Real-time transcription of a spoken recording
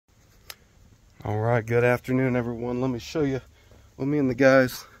All right, good afternoon, everyone. Let me show you what me and the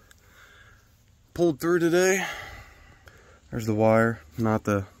guys pulled through today. There's the wire, not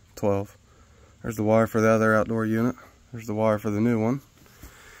the 12. There's the wire for the other outdoor unit. There's the wire for the new one.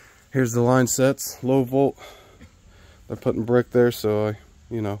 Here's the line sets, low volt. They're putting brick there, so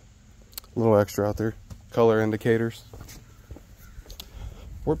a little extra out there. Color indicators.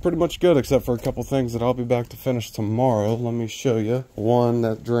 We're pretty much good, except for a couple things that I'll be back to finish tomorrow. Let me show you. One,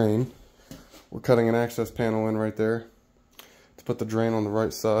 that drain. We're cutting an access panel in right there to put the drain on the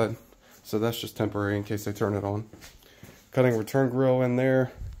right side. So that's just temporary in case they turn it on. Cutting return grill in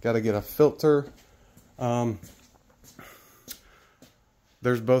there. Got to get a filter.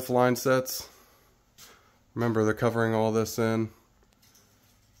 There's both line sets. Remember, they're covering all this in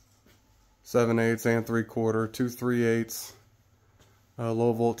 7/8 and 3/4, 2 3/8,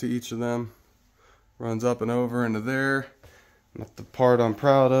 low volt to each of them. Runs up and over into there. Not the part I'm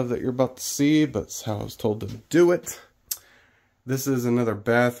proud of that you're about to see, but it's how I was told to do it. This is another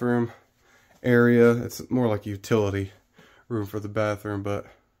bathroom area. It's more like a utility room for the bathroom, but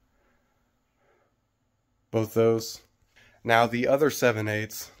both those. Now the other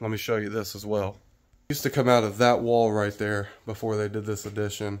 7/8, let me show you this as well. Used to come out of that wall right there before they did this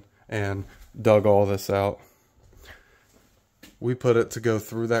addition and dug all this out. We put it to go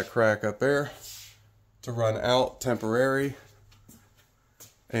through that crack up there to run out temporary.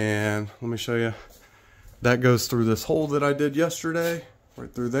 And let me show you. That goes through this hole that I did yesterday,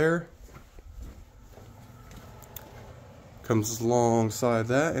 right through there. Comes alongside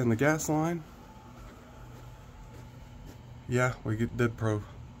that and the gas line. Yeah, we did pro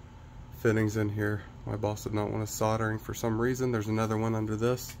fittings in here. My boss did not want us soldering for some reason. There's another one under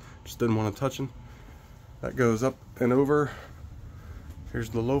this. Just didn't want to touch them. That goes up and over. Here's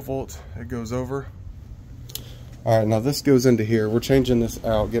the low volt. It goes over. Alright, now this goes into here. We're changing this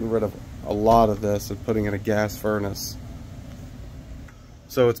out, getting rid of a lot of this and putting in a gas furnace.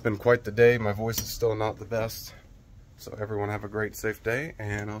 So it's been quite the day. My voice is still not the best. So everyone have a great, safe day,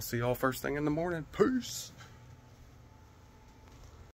 and I'll see y'all first thing in the morning. Peace!